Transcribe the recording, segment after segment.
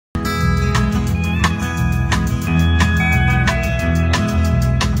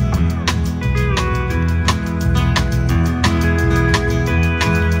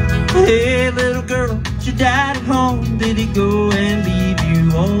your dad at home? Did he go and leave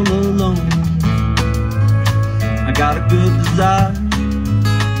you all alone? I got a good desire.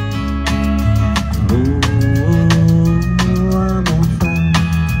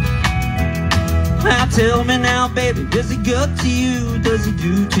 Now tell me now, baby, does he good to you? Does he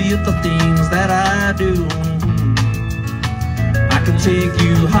do to you the things that I do? I can take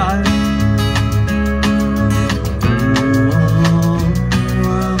you high.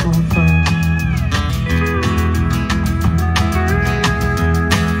 I'm on fire.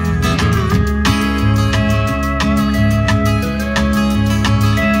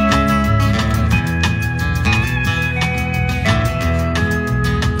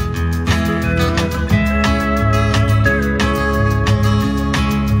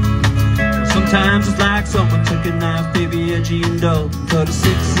 Sometimes it's like someone took a knife, baby, edgy and dull, and cut a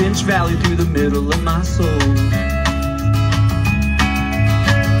 6-inch valley through the middle of my soul.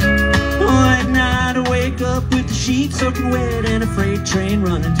 Oh, at night I wake up with the sheets soaking wet and a freight train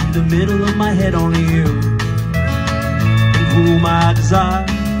running through the middle of my head. Only you can cool my desire.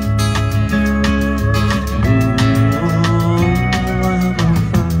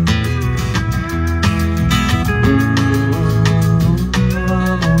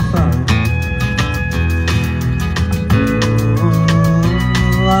 I'm on fire.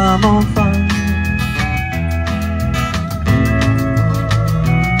 I'm on fire.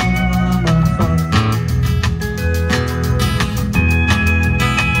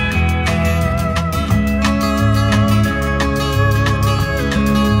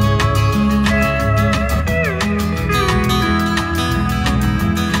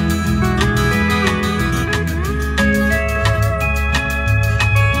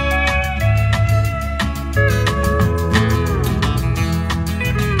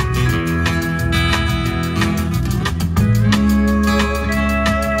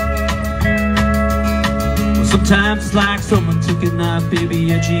 Sometimes it's like someone took a knife,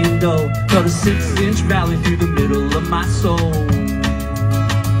 baby, edgy and dull, cut a 6-inch valley through the middle of my soul.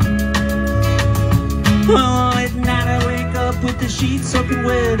 Oh, at night I wake up with the sheets soaking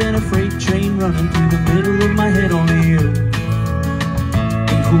wet and a freight train running through the middle of my head. Only you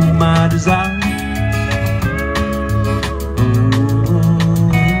can cool my desire.